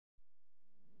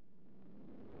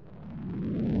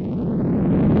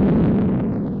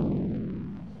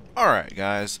Alright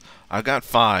guys, I've got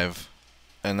 5,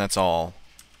 and that's all,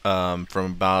 from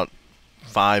about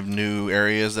 5 new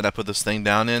areas that I put this thing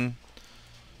down in.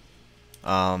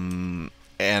 And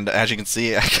as you can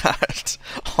see, I got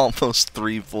almost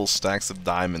 3 full stacks of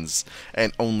diamonds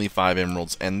and only 5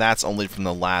 emeralds, and that's only from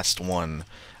the last one.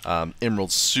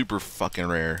 Emeralds super fucking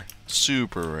rare.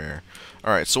 Super rare.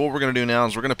 Alright, so what we're going to do now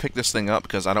is we're going to pick this thing up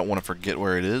because I don't want to forget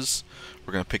where it is.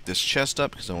 We're going to pick this chest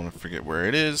up because I don't want to forget where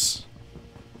it is.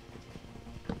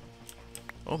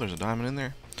 Oh, there's a diamond in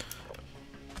there.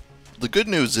 The good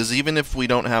news is, even if we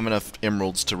don't have enough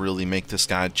emeralds to really make this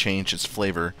guy change its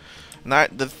flavor,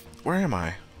 where am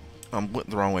I? I went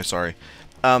the wrong way, sorry.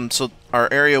 So our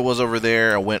area was over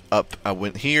there. I went up, I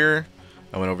went here,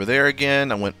 I went over there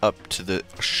again, I went up to the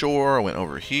shore, I went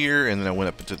over here, and then I went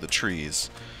up into the trees.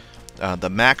 The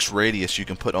max radius you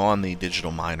can put on the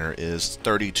digital miner is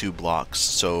 32 blocks,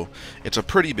 so it's a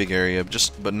pretty big area,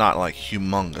 but not like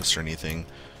humongous or anything.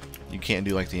 You can't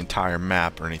do like the entire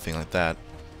map or anything like that.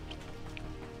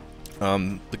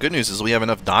 The good news is we have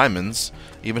enough diamonds.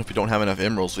 Even if we don't have enough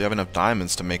emeralds, we have enough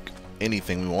diamonds to make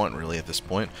anything we want really at this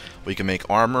point. We can make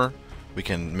armor, we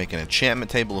can make an enchantment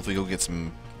table if we go get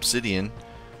some obsidian,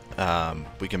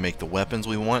 we can make the weapons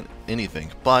we want,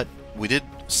 anything. But we did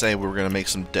say we were going to make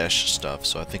some Desh stuff,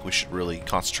 so I think we should really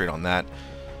concentrate on that.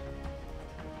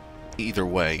 Either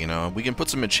way, you know, we can put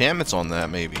some enchantments on that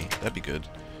maybe. That'd be good.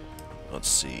 Let's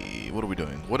see, what are we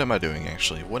doing? What am I doing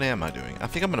actually? What am I doing? I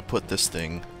think I'm going to put this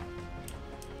thing,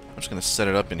 I'm just going to set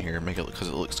it up in here, make it look, because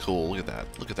it looks cool. Look at that.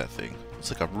 Look at that thing.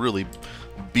 It's like a really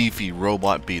beefy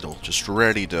robot beetle, just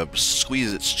ready to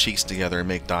squeeze its cheeks together and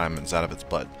make diamonds out of its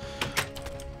butt.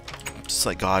 Just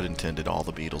like God intended all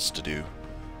the beetles to do.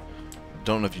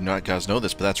 Don't know if you guys know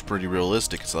this, but that's pretty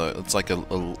realistic. It's like a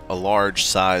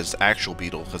large-sized actual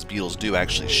beetle, because beetles do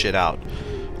actually shit out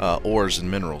ores and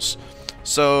minerals.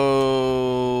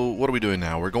 So, what are we doing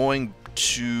now? We're going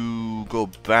to go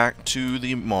back to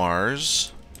the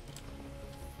Mars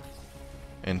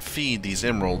and feed these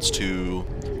emeralds to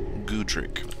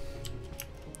Goodrick.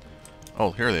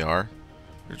 Oh, here they are.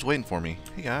 They're just waiting for me.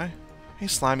 Hey, guy. Hey,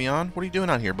 Slimyon. What are you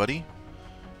doing out here, buddy?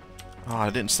 Oh,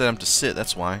 I didn't set him to sit.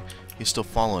 That's why. He's still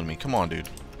following me. Come on, dude.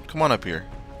 Come on up here.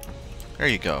 There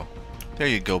you go. There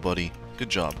you go, buddy. Good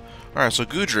job. Alright, so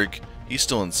Goodrick, he's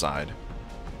still inside.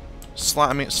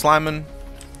 Slimon,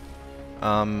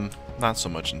 not so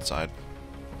much inside.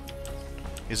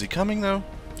 Is he coming, though?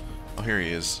 Oh, here he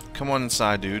is. Come on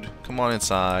inside, dude. Come on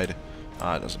inside. It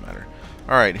doesn't matter.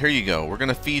 Alright, here you go. We're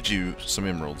gonna feed you some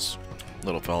emeralds,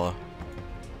 little fella.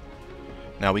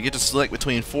 Now, we get to select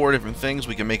between 4 different things.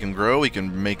 We can make him grow, we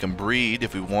can make him breed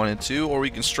if we wanted to, or we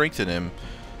can strengthen him.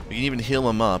 We can even heal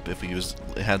him up if he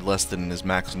had less than his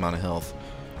max amount of health.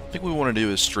 I think what we want to do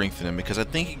is strengthen him, because I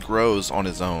think he grows on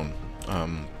his own.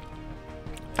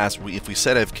 If we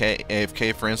set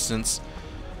AFK, for instance,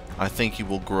 I think he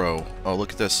will grow. Oh,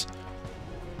 look at this.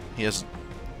 I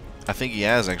think he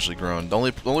has actually grown. The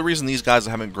only reason these guys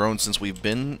haven't grown since we've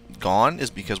been gone is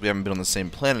because we haven't been on the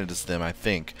same planet as them, I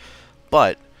think.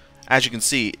 But as you can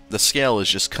see, the scale is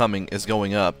just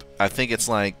going up. I think it's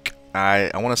like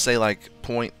I want to say like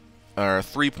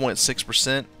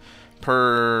 3.6%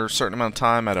 per certain amount of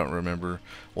time. I don't remember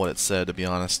what it said, to be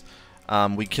honest.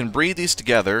 We can breed these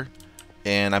together,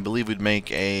 and I believe we'd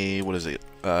make a, what is it,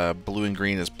 blue and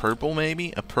green is purple,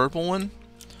 maybe? A purple one?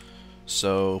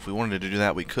 So if we wanted to do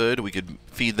that, we could. We could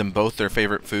feed them both their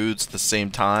favorite foods at the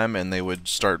same time, and they would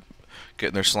start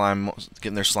getting their slime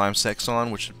sex on,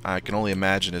 which I can only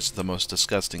imagine is the most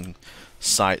disgusting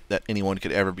sight that anyone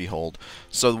could ever behold.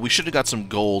 So we should have got some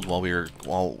gold while we were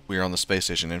on the space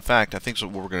station. In fact, I think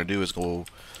what we're going to do is go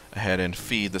ahead and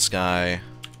feed this guy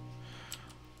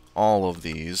all of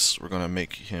these. We're going to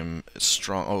make him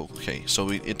strong. Oh, okay, so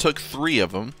it took 3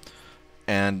 of them,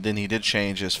 and then he did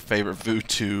change his favorite food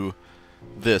to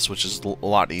this, which is a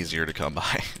lot easier to come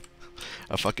by.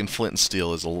 A fucking flint and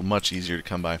steel is much easier to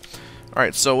come by.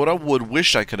 Alright, so what I would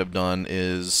wish I could have done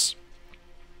is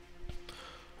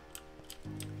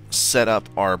set up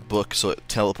our book so it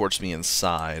teleports me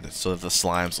inside, so that the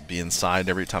slimes will be inside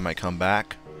every time I come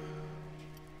back.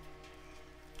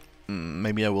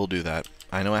 Maybe I will do that.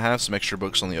 I know I have some extra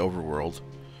books on the overworld.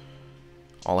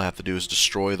 All I have to do is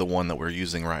destroy the one that we're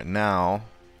using right now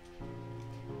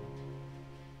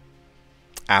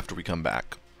after we come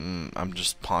back. I'm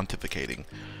just pontificating.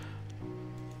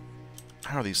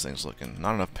 How are these things looking?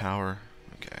 Not enough power?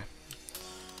 Okay.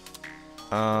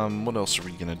 What else are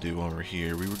we gonna do over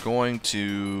here? We were going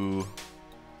to...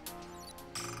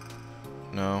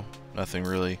 No, nothing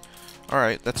really.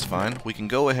 Alright, that's fine. We can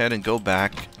go ahead and go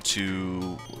back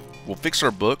to... We'll fix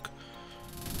our book.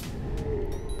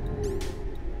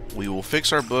 we will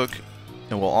fix our book,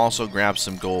 and we'll also grab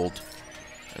some gold.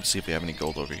 Let's see if we have any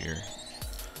gold over here.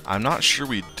 I'm not sure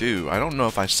we do. I don't know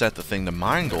if I set the thing to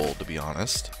mine gold, to be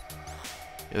honest.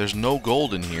 Yeah, there's no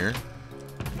gold in here.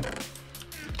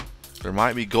 There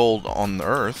might be gold on the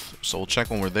earth, so we'll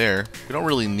check when we're there. We don't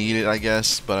really need it, I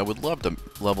guess, but I would love to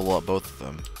level up both of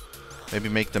them. Maybe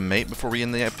make them mate before we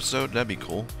end the episode. That'd be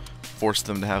cool. Force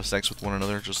them to have sex with one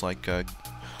another, just like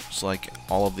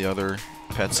all of the other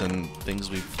pets and things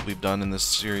we've done in this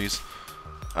series.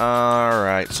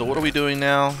 Alright, so what are we doing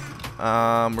now?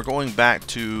 We're going back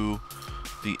to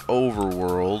the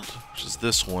overworld, which is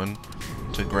this one,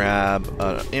 to grab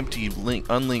an empty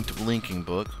unlinked linking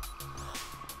book.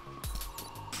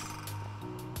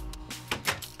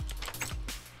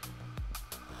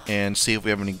 And see if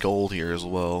we have any gold here as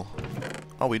well.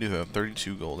 Oh, we do have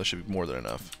 32 gold. That should be more than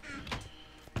enough.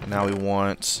 Now we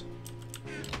want...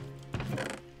 Is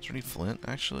there any flint,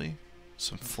 actually?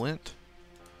 Some flint.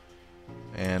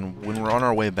 And when we're on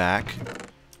our way back,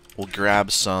 we'll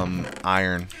grab some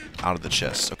iron out of the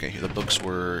chest. Okay, the books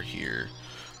were here.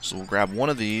 So we'll grab one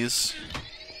of these.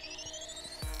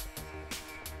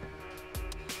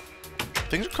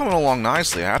 Things are coming along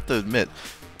nicely, I have to admit.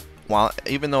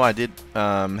 Even though I did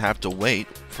have to wait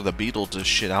for the beetle to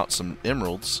shit out some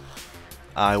emeralds,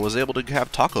 I was able to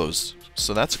have tacos,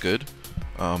 so that's good.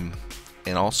 And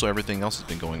also everything else has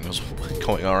been going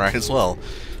alright as well.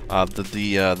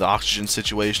 The oxygen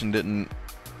situation didn't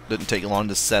take long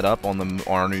to set up on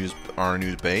our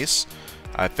new base.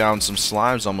 I found some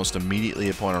slimes almost immediately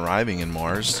upon arriving in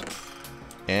Mars,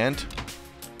 and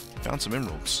found some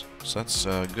emeralds. So that's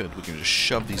good. We can just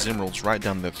shove these emeralds right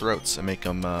down their throats and make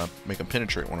them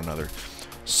penetrate one another.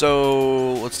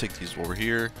 So let's take these over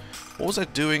here. What was I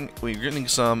doing? We're getting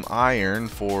some iron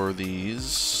for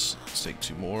these. Let's take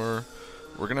 2 more.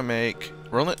 We're gonna make.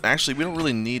 Actually, we don't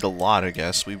really need a lot, I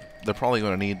guess. They're probably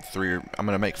gonna need 3. I'm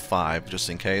gonna make 5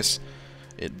 just in case.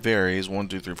 It varies. 1,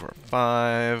 2, 3, 4,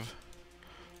 5.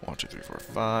 1, 2, 3, 4,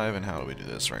 5. And how do we do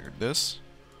this? Right, this,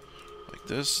 like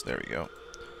this. There we go.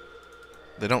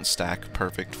 They don't stack.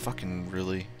 Perfect. Fucking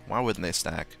really. Why wouldn't they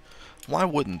stack? Why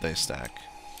wouldn't they stack?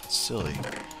 It's silly.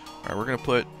 Alright, we're gonna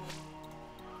put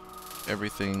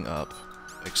everything up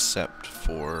except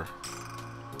for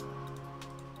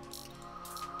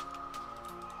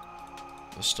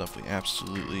the stuff we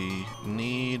absolutely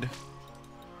need.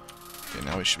 Okay,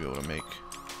 now we should be able to make.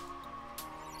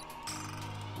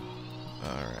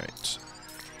 Alright.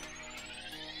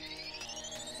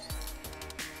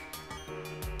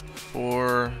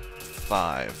 4,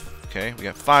 5. Okay, we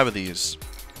got 5 of these.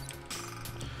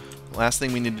 Last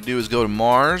thing we need to do is go to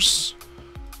Mars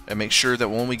and make sure that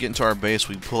when we get into our base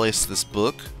we place this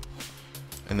book,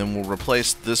 and then we'll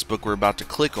replace this book we're about to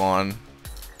click on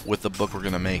with the book we're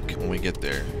gonna make when we get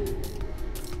there.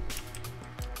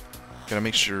 Gotta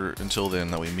make sure until then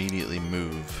that we immediately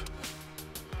move.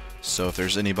 So if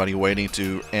there's anybody waiting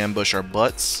to ambush our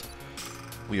butts,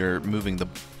 we are moving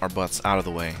our butts out of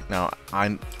the way. Now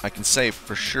I can say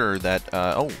for sure that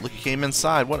oh, look, he came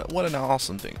inside. What an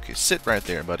awesome thing. Okay, sit right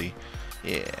there, buddy.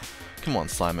 Yeah, come on,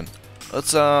 Slimin.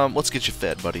 Let's get you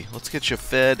fed, buddy. Let's get you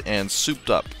fed and souped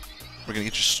up. We're gonna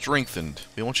get you strengthened.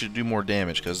 We want you to do more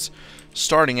damage because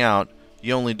starting out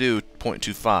you only do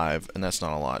 0.25, and that's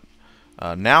not a lot.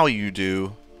 Now you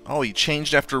do. Oh, he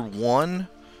changed after 1.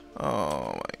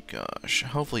 Oh my gosh.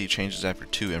 Hopefully he changes after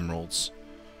 2 emeralds.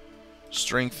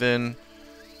 Strengthen.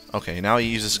 Okay, now he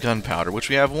uses gunpowder, which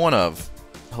we have 1 of.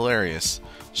 Hilarious.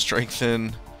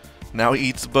 Strengthen. Now he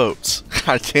eats boats.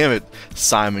 God damn it,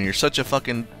 Simon, you're such a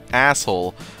fucking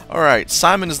asshole. Alright,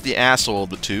 Simon is the asshole of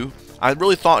the two. I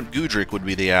really thought Gudrick would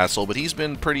be the asshole, but he's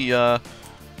been pretty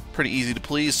easy to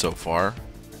please so far.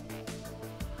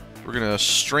 We're gonna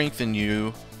strengthen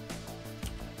you.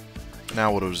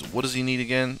 Now what does he need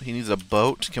again? He needs a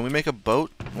boat. Can we make a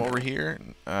boat while we're here?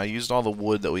 I used all the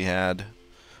wood that we had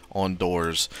on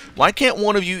doors. Why can't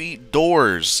one of you eat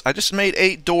doors? I just made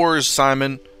 8 doors,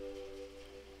 Simon.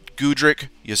 Gudrick,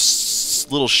 you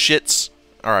little shits.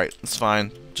 Alright, it's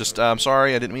fine. Just, I'm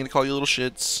sorry, I didn't mean to call you little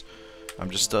shits. I'm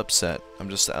just upset. I'm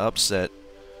just upset.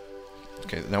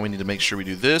 Okay, now we need to make sure we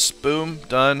do this. Boom,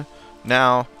 done.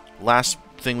 Now, last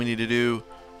thing we need to do,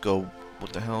 go,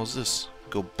 what the hell is this?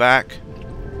 Go back.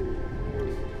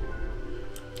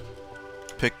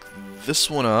 Pick this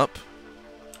one up.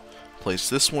 Place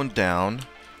this one down.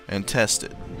 And test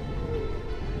it.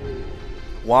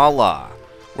 Voila.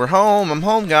 We're home. I'm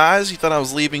home, guys. You thought I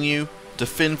was leaving you to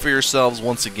fend for yourselves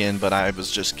once again, but I was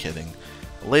just kidding.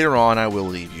 Later on, I will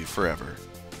leave you forever.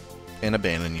 And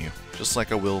abandon you. Just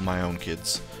like I will my own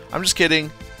kids. I'm just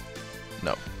kidding.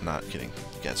 No, not kidding.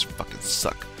 You guys fucking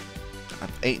suck. I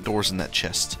have 8 doors in that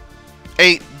chest.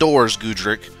 8 doors,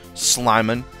 Goodrick.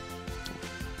 Slimin'.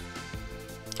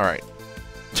 Alright.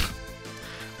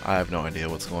 I have no idea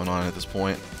what's going on at this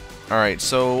point. Alright,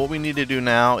 so what we need to do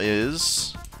now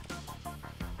is...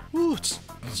 Ooh, it's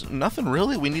nothing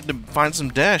really. We need to find some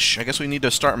Desh. I guess we need to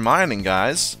start mining,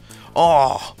 guys.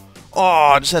 Oh,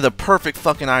 I just had the perfect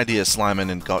fucking idea,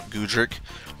 Slimin' and Goodrick.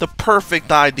 The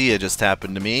perfect idea just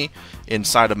happened to me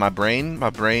inside of my brain.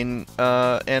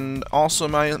 And also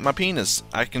my penis.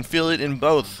 I can feel it in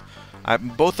both.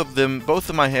 Both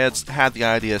of my heads had the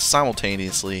idea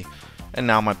simultaneously, and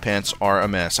now my pants are a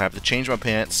mess. I have to change my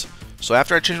pants. So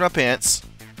after I change my pants,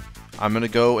 I'm gonna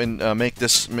go and make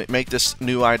this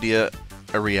new idea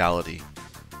a reality.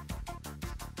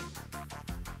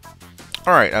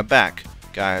 Alright, I'm back,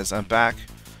 guys. I'm back,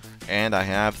 and I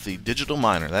have the digital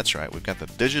miner. That's right, we've got the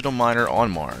digital miner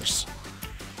on Mars.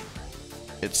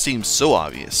 It seems so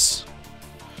obvious.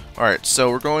 Alright, so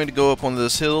we're going to go up on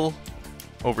this hill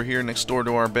over here next door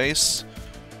to our base.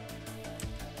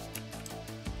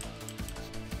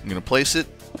 I'm gonna place it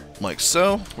like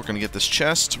so. We're gonna get this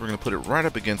chest. We're gonna put it right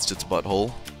up against its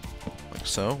butthole, like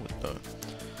so.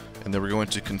 And then we're going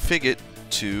to configure it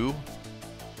to...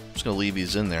 I'm just gonna leave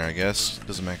these in there, I guess.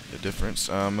 Doesn't make a difference.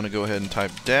 I'm gonna go ahead and type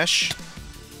Desh.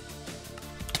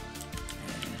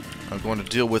 I'm going to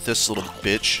deal with this little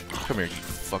bitch. Come here, you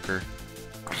fucker.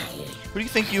 Who do you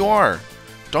think you are?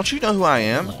 Don't you know who I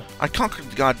am? I conquered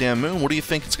the goddamn moon. What do you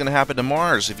think is gonna happen to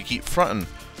Mars if you keep fronting?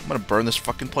 I'm gonna burn this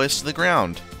fucking place to the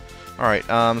ground. Alright,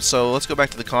 so let's go back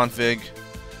to the config,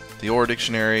 the ore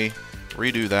dictionary,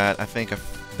 redo that. I think it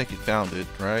found it,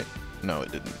 right? No,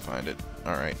 it didn't find it.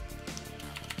 Alright.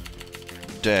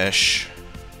 Desh.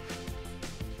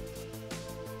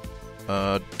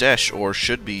 Desh, or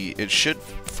should be, it should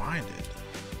find it.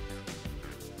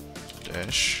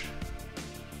 Desh.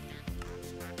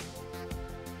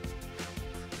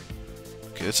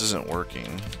 Okay, this isn't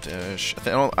working. Desh.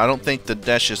 I don't think the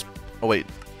Desh is... Oh, wait.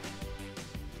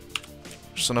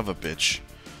 Son of a bitch.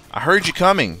 I heard you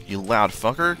coming, you loud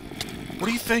fucker. What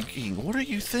are you thinking? What are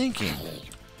you thinking?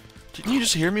 Didn't you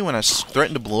just hear me when I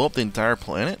threatened to blow up the entire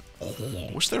planet?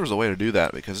 I wish there was a way to do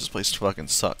that, because this place fucking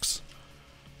sucks.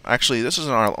 Actually, this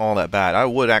isn't all that bad. I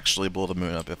would actually blow the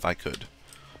moon up if I could.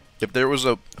 If there was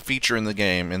a feature in the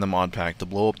game, in the mod pack, to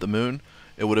blow up the moon,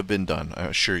 it would have been done, I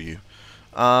assure you.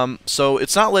 So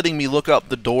it's not letting me look up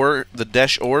the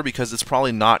Desh ore, because it's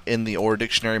probably not in the ore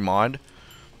dictionary mod.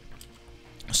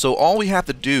 So all we have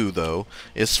to do, though,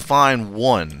 is find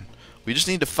one. We just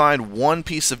need to find one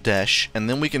piece of Desh, and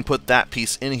then we can put that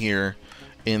piece in here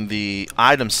in the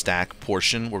item stack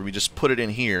portion, where we just put it in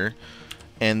here,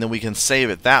 and then we can save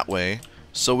it that way.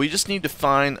 So we just need to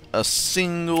find a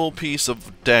single piece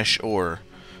of Desh ore,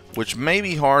 which may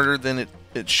be harder than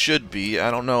it should be.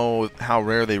 I don't know how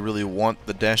rare they really want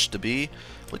the Desh to be.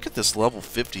 Look at this level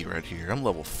 50 right here. I'm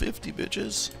level 50,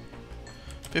 bitches.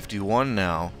 51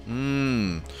 now.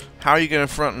 How are you gonna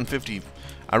front in 50?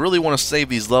 I really want to save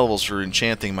these levels for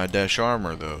enchanting my Desh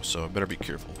armor, though, so I better be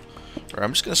careful. Alright,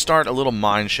 I'm just gonna start a little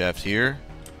mine shaft here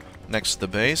next to the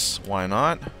base. Why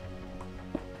not?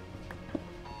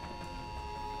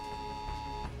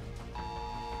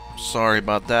 Sorry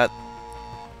about that.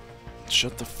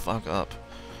 Shut the fuck up.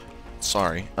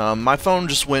 Sorry. My phone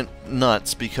just went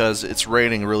nuts because it's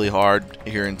raining really hard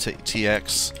here in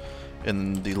TX.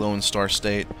 In the Lone Star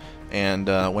State, and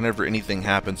whenever anything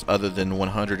happens other than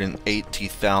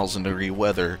 180,000 degree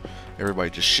weather, everybody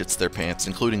just shits their pants,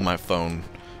 including my phone.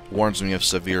 Warns me of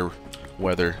severe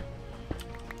weather.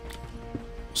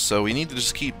 So we need to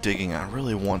just keep digging. I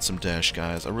really want some Desh,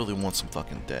 guys. I really want some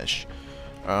fucking Desh.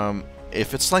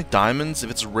 If it's like diamonds,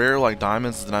 if it's rare like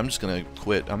diamonds, then I'm just gonna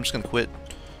quit. I'm just gonna quit.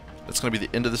 That's gonna be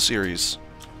the end of the series.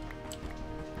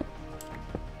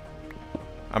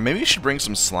 Maybe I should bring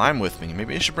some slime with me.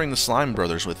 Maybe I should bring the slime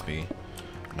brothers with me.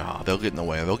 No, they'll get in the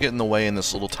way. They'll get in the way in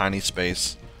this little tiny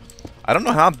space. I don't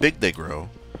know how big they grow.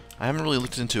 I haven't really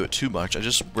looked into it too much. I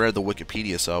just read the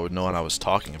Wikipedia so I would know what I was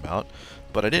talking about.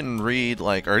 But I didn't read,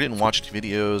 or I didn't watch any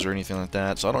videos or anything like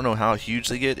that, so I don't know how huge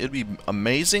they get. It'd be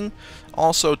amazing,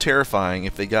 also terrifying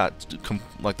if they got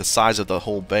like the size of the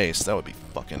whole base. That would be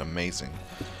fucking amazing.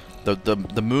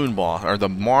 The moon boss, or the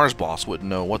Mars boss, wouldn't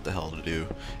know what the hell to do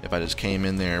if I just came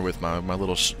in there with my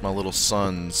little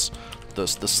sons, the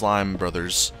slime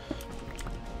brothers.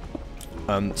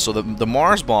 So the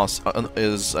Mars boss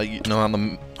is you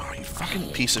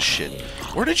fucking piece of shit.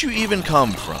 Where did you even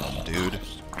come from, dude?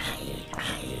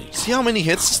 See how many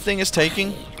hits this thing is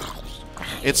taking?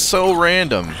 It's so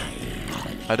random.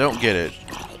 I don't get it.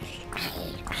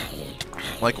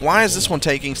 Like, why is this one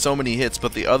taking so many hits,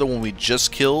 but the other one we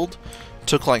just killed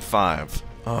Took like 5.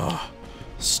 Oh,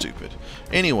 stupid.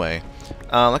 Anyway,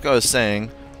 like I was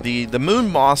saying, the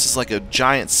moon boss is like a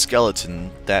giant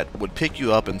skeleton that would pick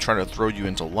you up and try to throw you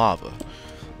into lava.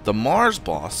 The Mars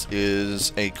boss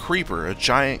is a creeper, a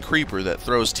giant creeper that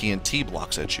throws TNT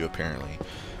blocks at you, apparently.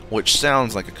 Which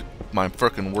sounds like my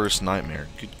frickin' worst nightmare.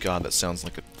 Good God, that sounds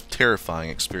like a terrifying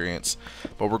experience.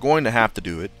 But we're going to have to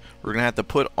do it. We're going to have to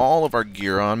put all of our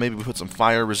gear on. Maybe we put some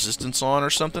fire resistance on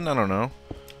or something. I don't know.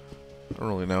 I don't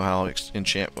really know how I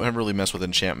haven't really messed with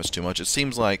enchantments too much. It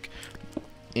seems like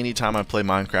anytime I play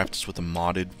Minecraft, it's with a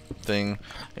modded thing.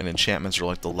 And enchantments are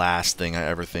like the last thing I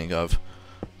ever think of.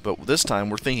 But this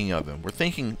time, we're thinking of them. We're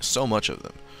thinking so much of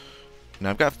them. Now,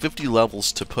 I've got 50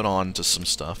 levels to put on to some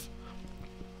stuff.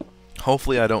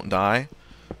 Hopefully I don't die.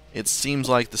 It seems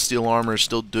like the steel armor is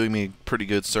still doing me pretty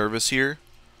good service here.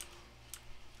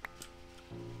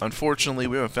 Unfortunately,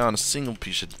 we haven't found a single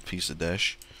piece of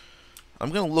Desh.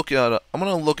 I'm gonna look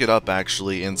it up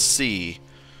actually and see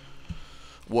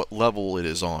what level it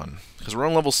is on, because we're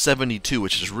on level 72,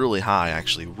 which is really high,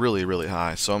 actually, really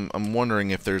high. So I'm wondering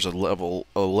if there's a level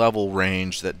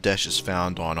range that Desh is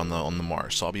found on the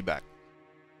Mars. So I'll be back.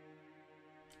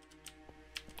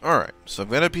 Alright, so I've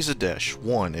got a piece of Desh.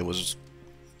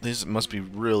 This must be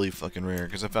really fucking rare,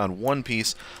 because I found one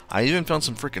piece. I even found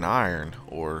some freaking iron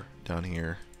ore down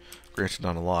here. Granted,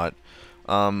 not a lot.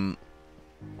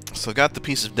 So I got the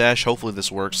piece of Desh. Hopefully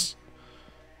this works.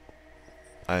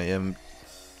 I am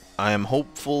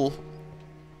hopeful.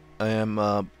 I am,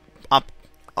 what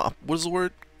is the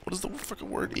word? What is the freaking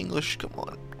word? English? Come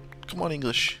on. Come on,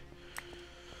 English.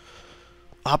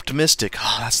 Optimistic.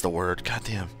 Oh, that's the word.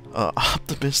 Goddamn.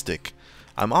 Optimistic.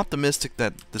 I'm optimistic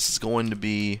that this is going to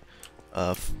be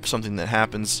something that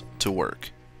happens to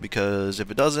work. Because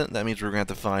if it doesn't, that means we're going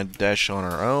to have to find Desh on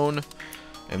our own.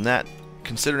 And that,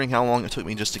 considering how long it took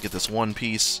me just to get this one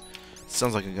piece,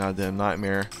 sounds like a goddamn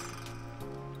nightmare.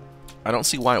 I don't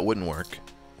see why it wouldn't work.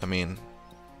 I mean,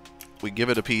 we give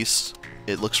it a piece,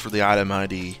 it looks for the item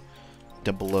ID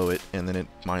down below it, and then it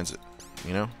mines it,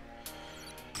 you know?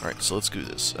 Alright, so let's do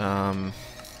this.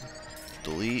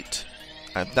 Delete.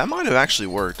 That might have actually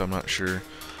worked, I'm not sure.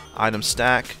 Item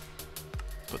stack.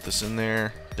 Put this in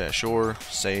there. Dash ore.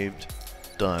 Saved.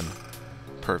 Done.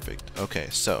 Perfect. Okay,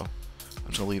 so I'm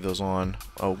just going to leave those on.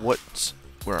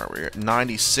 Where are we? At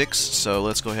 96, so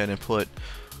let's go ahead and put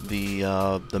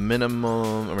the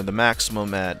minimum, or the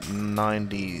maximum at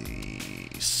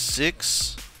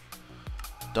 96.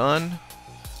 Done.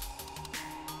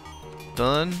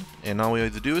 Done. And all we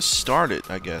have to do is start it,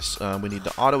 I guess. We need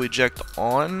to auto eject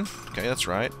on. Okay, that's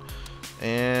right.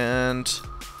 And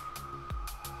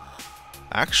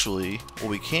actually, what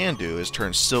we can do is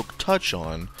turn Silk Touch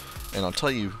on, and I'll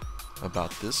tell you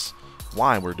about this,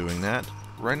 why we're doing that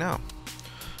right now.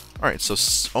 Alright, so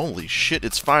holy shit,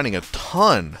 it's finding a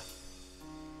ton.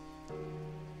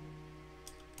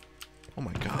 Oh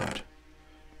my god.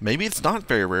 Maybe it's not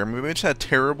very rare. Maybe I just had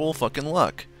terrible fucking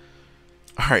luck.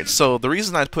 Alright, so the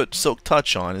reason I put Silk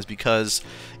Touch on is because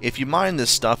if you mine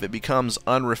this stuff, it becomes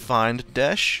unrefined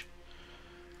Desh,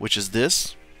 which is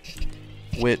this,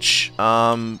 which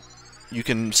you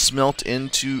can smelt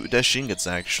into Desh ingots,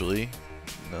 actually.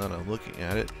 Now that I'm looking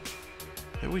at it.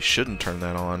 Maybe we shouldn't turn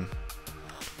that on.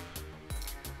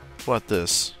 What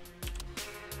this?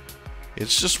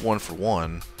 It's just 1 for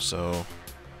 1, so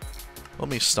let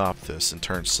me stop this and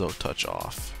turn Silk Touch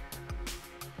off.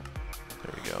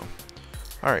 There we go.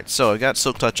 Alright, so I got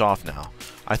Silk Touch off now.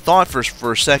 I thought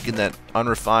for a second that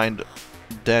unrefined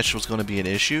Desh was going to be an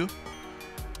issue,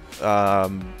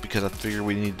 because I figured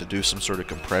we needed to do some sort of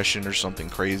compression or something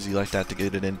crazy like that to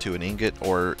get it into an ingot,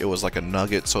 or it was like a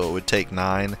nugget, so it would take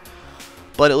 9.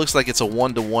 But it looks like it's a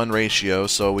 1-to-1 ratio,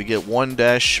 so we get 1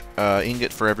 Desh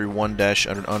ingot for every 1 Desh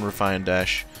unrefined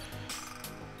Desh.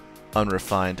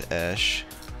 Unrefined Desh.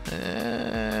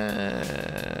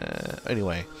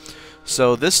 Anyway,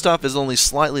 so this stuff is only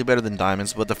slightly better than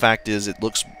diamonds, but the fact is it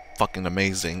looks fucking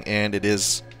amazing, and it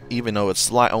is, even though it's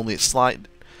only slight,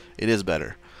 it is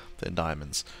better than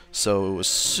diamonds. So as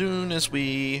soon as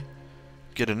we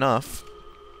get enough,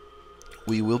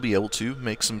 we will be able to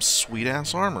make some sweet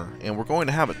ass armor, and we're going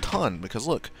to have a ton, because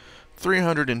look,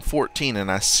 314, and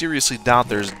I seriously doubt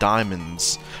there's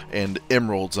diamonds and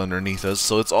emeralds underneath us,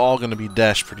 so it's all going to be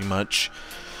Desh pretty much.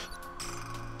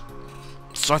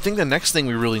 So I think the next thing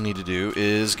we really need to do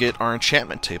is get our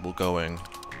enchantment table going.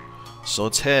 So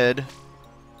let's head.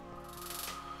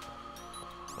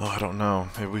 Oh, I don't know.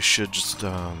 Maybe we should just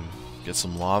get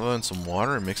some lava and some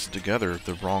water and mix it together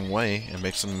the wrong way and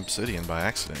make some obsidian by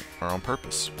accident or on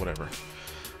purpose, whatever.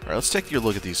 Alright, let's take a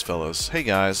look at these fellows. Hey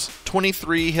guys,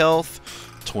 23 health,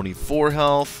 24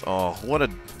 health. Oh, what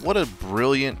a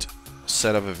brilliant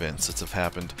set of events that have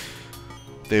happened.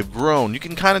 They've grown. You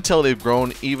can kind of tell they've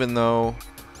grown, even though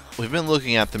we've been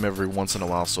looking at them every once in a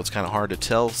while, so it's kind of hard to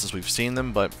tell since we've seen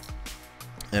them. But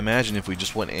imagine if we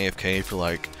just went AFK for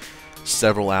like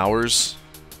several hours.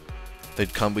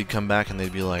 We'd come back and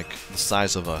they'd be like the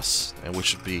size of us, and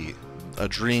which would be a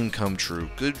dream come true.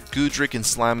 Good Goodrick and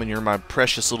Slimin', you're my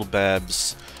precious little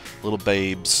babes, little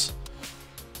babes.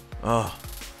 Oh,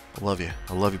 I love you.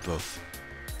 I love you both.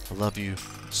 I love you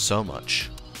so much.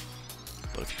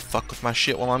 But if you fuck with my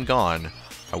shit while I'm gone,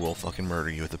 I will fucking murder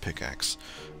you with a pickaxe.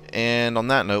 And on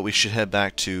that note, we should head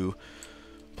back to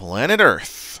planet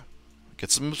Earth.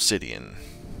 Get some obsidian.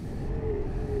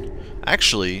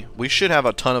 Actually, we should have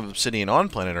a ton of obsidian on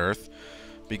planet Earth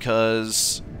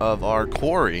because of our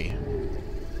quarry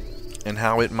and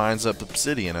how it mines up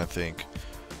obsidian, I think.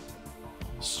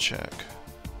 Let's check.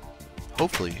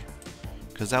 Hopefully,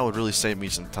 because that would really save me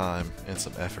some time and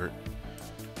some effort.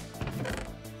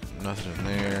 Nothing in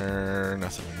there,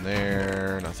 nothing in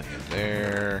there, nothing in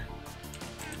there.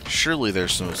 Surely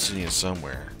there's some obsidian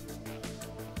somewhere.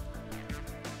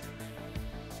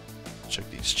 Check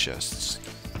these chests.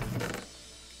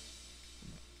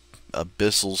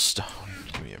 Abyssal stone.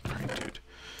 Give me a break, dude.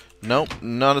 Nope,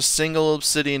 not a single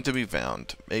obsidian to be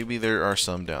found. Maybe there are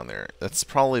some down there. That's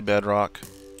probably bedrock.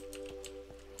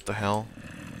 What the hell?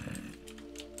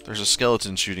 There's a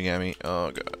skeleton shooting at me.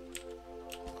 Oh god.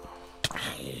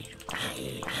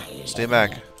 Stay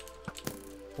back.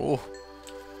 Oh.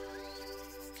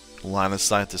 Line of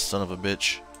sight, this son of a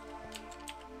bitch.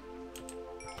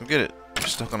 Come get it. You're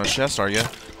stuck on a chest, are you?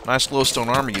 Nice glowstone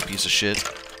armor, you piece of shit.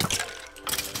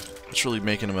 It's really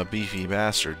making him a beefy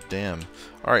bastard. Damn.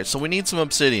 Alright, so we need some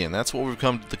obsidian. That's what we've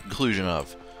come to the conclusion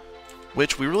of.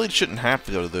 Which we really shouldn't have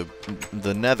to go to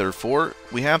the nether for.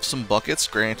 We have some buckets.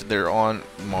 Granted, they're on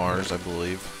Mars, I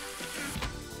believe.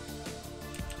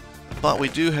 But we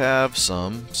do have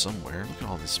some somewhere. Look at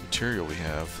all this material we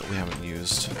have that we haven't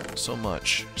used. So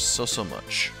much. So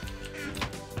much.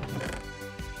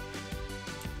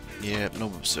 Yeah, no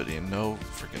obsidian. No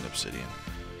freaking obsidian.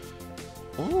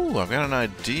 Ooh, I've got an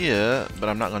idea, but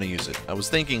I'm not going to use it. I was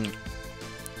thinking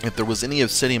if there was any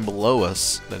obsidian below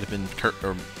us that had been...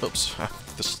 oops,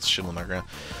 this shit on my ground.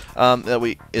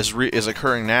 That is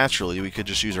occurring naturally, we could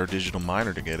just use our digital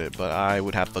miner to get it, but I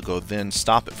would have to go then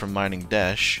stop it from mining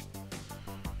Desh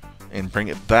and bring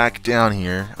it back down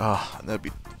here. Oh, that'd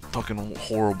be fucking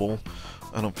horrible.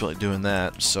 I don't feel like doing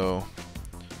that, so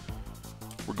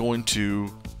we're going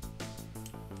to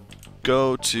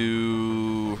go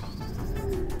to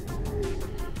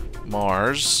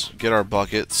Mars, get our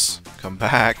buckets, come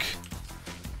back.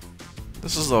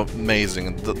 This is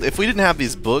amazing. If we didn't have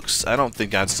these books, I don't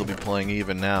think I'd still be playing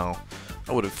even now.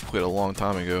 I would have quit a long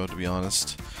time ago, to be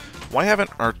honest. Why haven't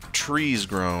our trees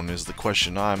grown is the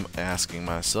question I'm asking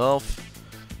myself.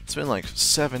 It's been like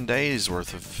 7 days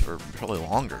worth of, or probably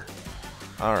longer.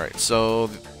 Alright, so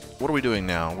what are we doing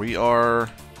now? We are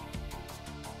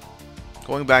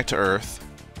going back to Earth.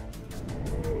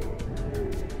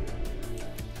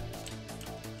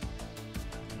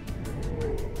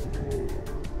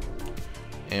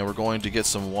 And we're going to get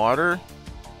some water.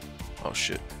 Oh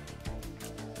shit.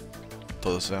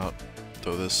 Throw this out.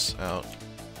 Throw this out.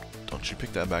 Don't you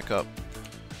pick that back up.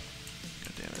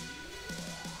 God damn it.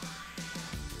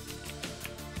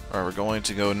 Alright, we're going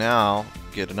to go now,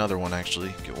 get another one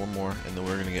actually, get one more, and then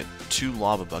we're going to get 2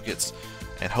 lava buckets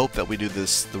and hope that we do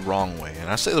this the wrong way. And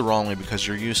I say the wrong way because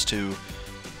you're used to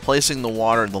placing the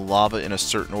water and the lava in a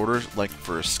certain order, like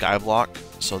for a sky block,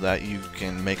 so that you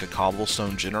can make a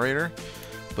cobblestone generator.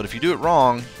 But if you do it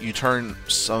wrong, you turn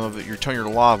some of it, you turn your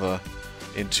lava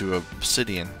into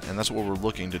obsidian, and that's what we're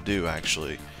looking to do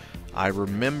actually. I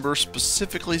remember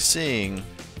specifically seeing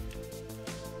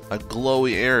a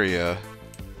glowy area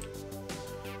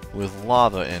with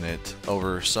lava in it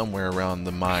over somewhere around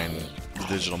the mine, the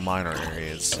digital miner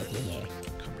areas. Come here,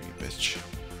 you bitch.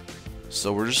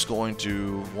 So we're just going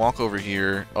to walk over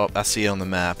here. Oh, I see it on the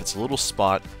map. It's a little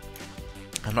spot.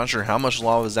 I'm not sure how much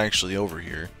lava is actually over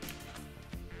here.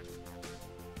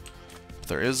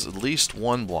 There is at least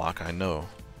one block, I know.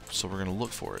 So we're going to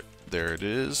look for it. There it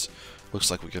is. Looks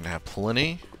like we're going to have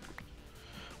plenty.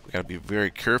 We got to be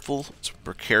very careful. It's a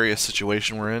precarious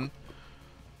situation we're in.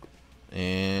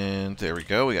 And there we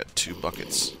go. We got 2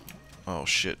 buckets. Oh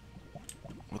shit.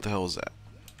 What the hell was that?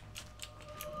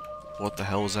 What the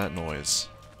hell was that noise?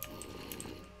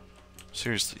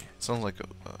 Seriously, it sounds like a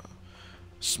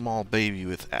small baby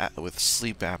with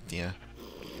sleep apnea.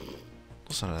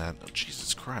 Listen to that. Oh,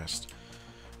 Jesus Christ.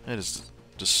 That is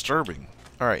disturbing.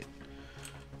 Alright.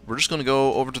 we're just going to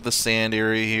go over to the sand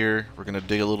area here. We're going to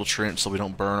dig a little trench so we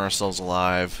don't burn ourselves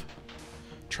alive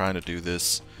trying to do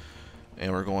this.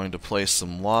 And we're going to place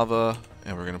some lava,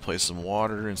 and we're going to place some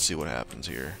water and see what happens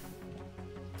here.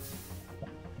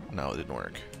 No, it didn't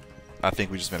work. I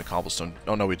think we just made a cobblestone.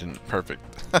 Oh, no, we didn't. Perfect.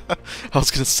 I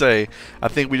was going to say, I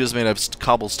think we just made a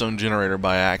cobblestone generator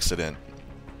by accident.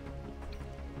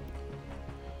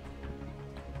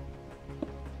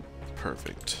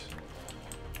 Perfect.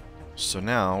 So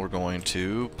now we're going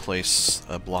to place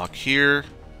a block here.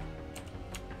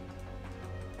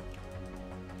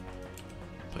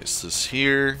 Place this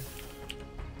here.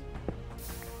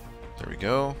 There we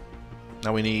go.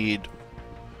 Now we need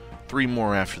 3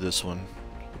 more after this one.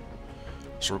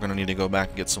 So we're going to need to go back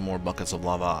and get some more buckets of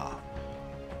lava.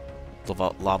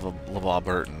 Lava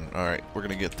Burton. Alright, we're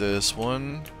going to get this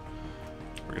one.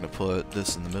 We're going to put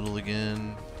this in the middle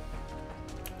again.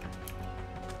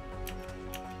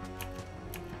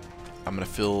 I'm going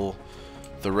to fill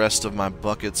the rest of my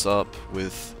buckets up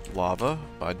with lava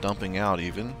by dumping out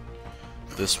even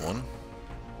this one.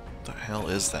 What the hell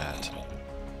is that?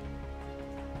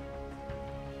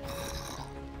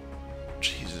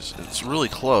 Jesus, it's really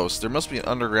close. There must be an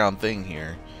underground thing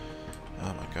here.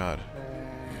 Oh my god.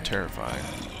 Terrifying.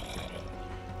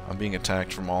 I'm being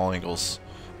attacked from all angles.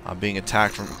 I'm being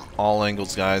attacked from all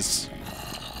angles, guys.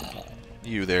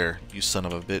 You there, you son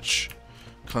of a bitch.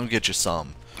 Come get you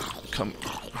some. Come.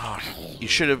 Oh, you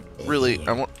should have really.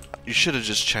 You should have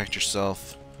just checked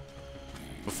yourself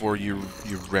before you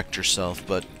wrecked yourself,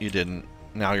 but you didn't.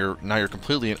 Now you're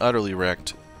completely and utterly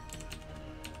wrecked.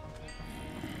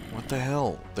 What the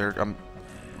hell? I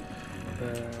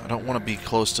don't want to be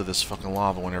close to this fucking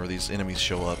lava whenever these enemies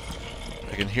show up.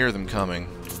 I can hear them coming.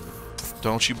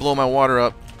 Don't you blow my water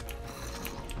up.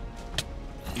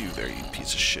 You there, you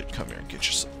piece of shit. Come here and get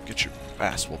your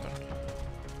ass whooping.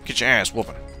 Get your ass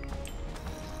whooping.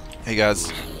 Hey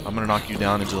guys, I'm gonna knock you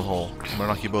down into the hole. I'm gonna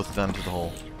knock you both down into the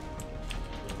hole.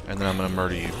 And then I'm gonna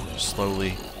murder you.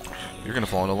 Slowly. You're gonna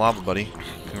fall into lava, buddy.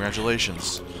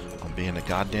 Congratulations on being a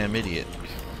goddamn idiot.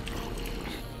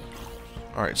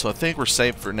 Alright, so I think we're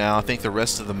safe for now. I think the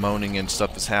rest of the moaning and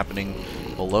stuff is happening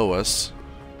below us.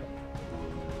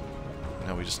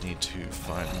 Now we just need to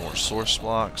find more source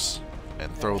blocks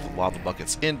and throw the lava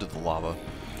buckets into the lava.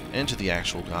 Into the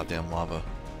actual goddamn lava.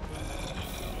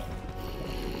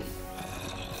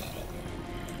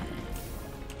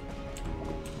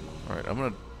 Alright, I'm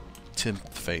gonna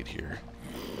tempt fate here.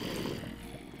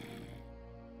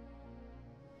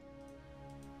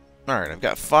 Alright, I've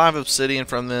got 5 obsidian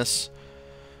from this.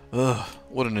 Ugh,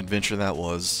 what an adventure that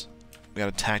was. We got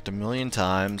attacked a million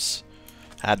times.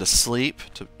 Had to sleep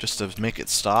just to make it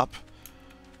stop.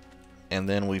 And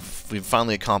then we've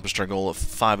finally accomplished our goal of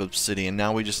 5 obsidian.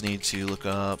 Now we just need to look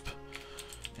up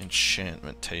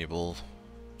enchantment table.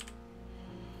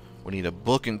 We need a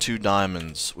book and 2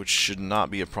 diamonds, which should not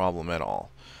be a problem at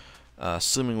all.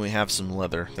 Assuming we have some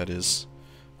leather, that is.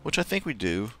 Which I think we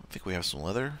do. I think we have some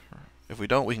leather. If we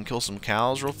don't, we can kill some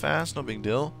cows real fast. No big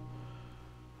deal.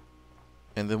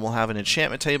 And then we'll have an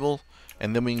enchantment table.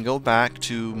 And then we can go back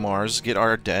to Mars, get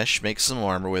our Desh, make some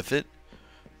armor with it,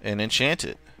 and enchant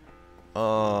it.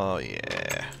 Oh,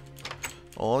 yeah.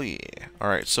 Oh, yeah.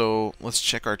 Alright, so let's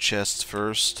check our chests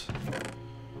first.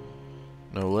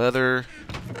 No leather.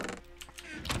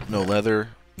 No leather.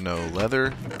 No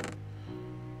leather.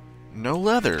 No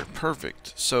leather.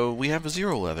 Perfect. So we have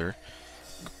 0 leather.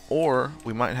 Or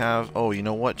we might have... Oh, you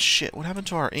know what? Shit. What happened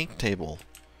to our ink table?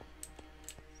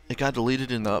 It got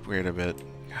deleted in the upgrade a bit.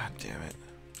 God damn it.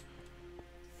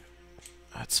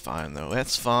 That's fine, though.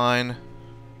 That's fine.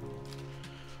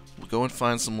 We'll go and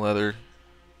find some leather.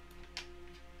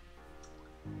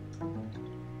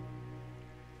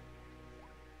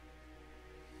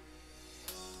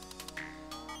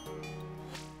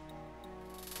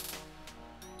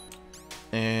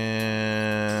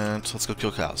 And let's go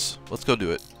kill cows. Let's go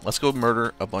do it. Let's go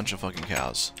murder a bunch of fucking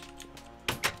cows.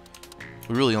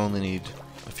 We really only need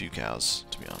a few cows,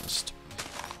 to be honest.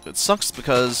 It sucks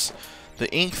because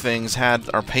the ink things had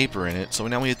our paper in it, so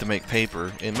now we have to make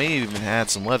paper. It may even had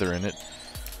some leather in it.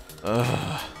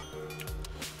 Ugh.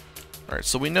 Alright,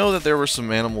 so we know that there were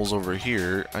some animals over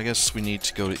here. I guess we need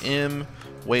to go to M,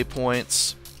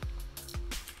 waypoints.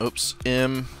 Oops,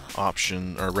 M,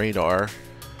 option, or radar.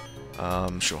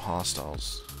 Show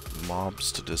hostiles.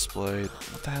 Mobs to display.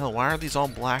 What the hell? Why are these all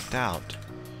blacked out?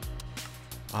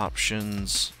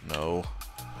 Options. No.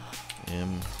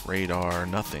 M. Radar.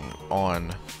 Nothing.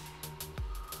 On.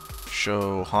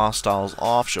 Show hostiles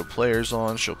off. Show players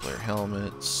on. Show player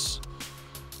helmets.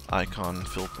 Icon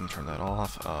filter. Turn that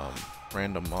off.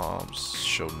 Random mobs.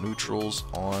 Show neutrals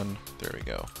on. There we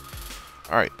go.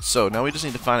 Alright, so now we just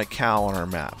need to find a cow on our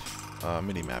map.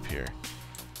 Mini-map here.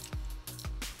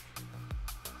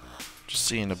 Just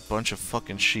seeing a bunch of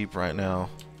fucking sheep right now.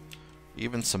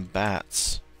 Even some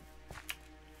bats.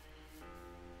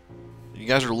 You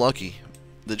guys are lucky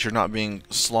that you're not being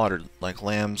slaughtered like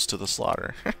lambs to the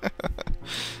slaughter.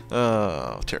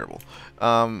 Oh, terrible.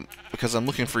 Because I'm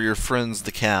looking for your friends,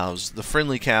 the cows. The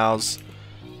friendly cows.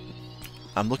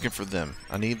 I'm looking for them.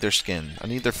 I need their skin. I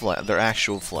need their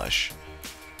actual flesh.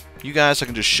 You guys, I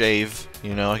can just shave.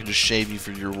 You know, I can just shave you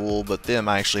for your wool. But them,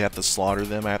 I actually have to slaughter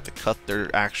them. I have to cut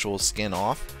their actual skin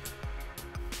off.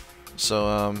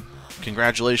 So,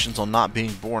 congratulations on not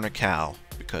being born a cow,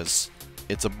 because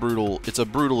it's a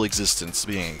brutal existence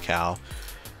being a cow.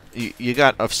 You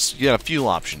got a few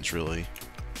options, really.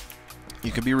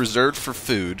 You can be reserved for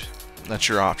food. That's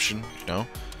your option, you know.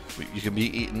 You can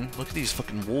be eaten. Look at these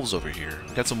fucking wolves over here.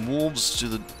 We got some wolves to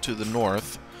the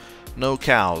north. No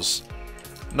cows.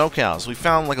 No cows. We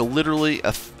found like literally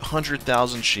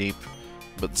 100,000 sheep,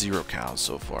 but 0 cows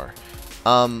so far.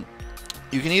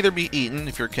 You can either be eaten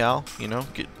if you're a cow, you know,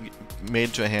 get made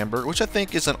into a hamburger, which I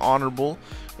think is an honorable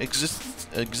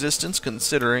existence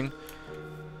considering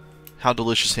how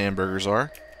delicious hamburgers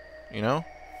are, you know.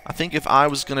 I think if I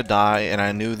was gonna die and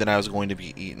I knew that I was going to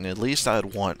be eaten, at least I'd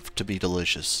want to be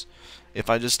delicious. If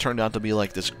I just turned out to be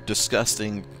like this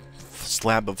disgusting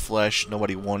slab of flesh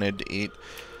nobody wanted to eat,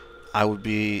 I would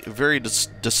be very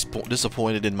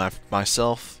disappointed in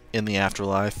myself in the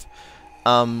afterlife.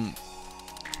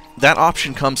 That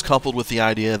option comes coupled with the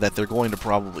idea that they're going to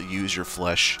probably use your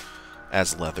flesh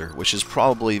as leather, which is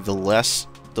probably the less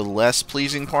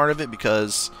pleasing part of it,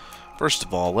 because first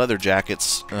of all, leather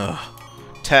jackets,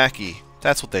 tacky.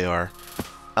 That's what they are.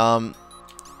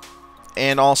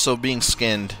 And also being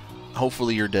skinned.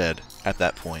 Hopefully you're dead at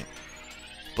that point.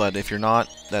 But if you're not,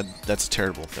 that's a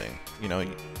terrible thing. You know,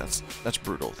 that's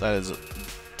brutal. That is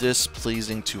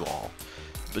displeasing to all.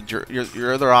 But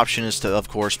your other option is to, of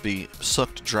course, be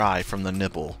sucked dry from the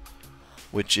nipple,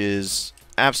 which is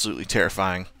absolutely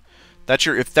terrifying.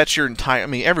 If that's your entire, I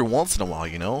mean, every once in a while,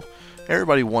 you know,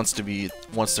 everybody wants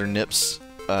their nips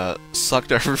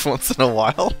sucked every once in a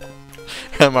while.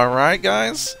 Am I right,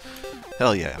 guys?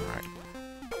 Hell yeah, I'm right.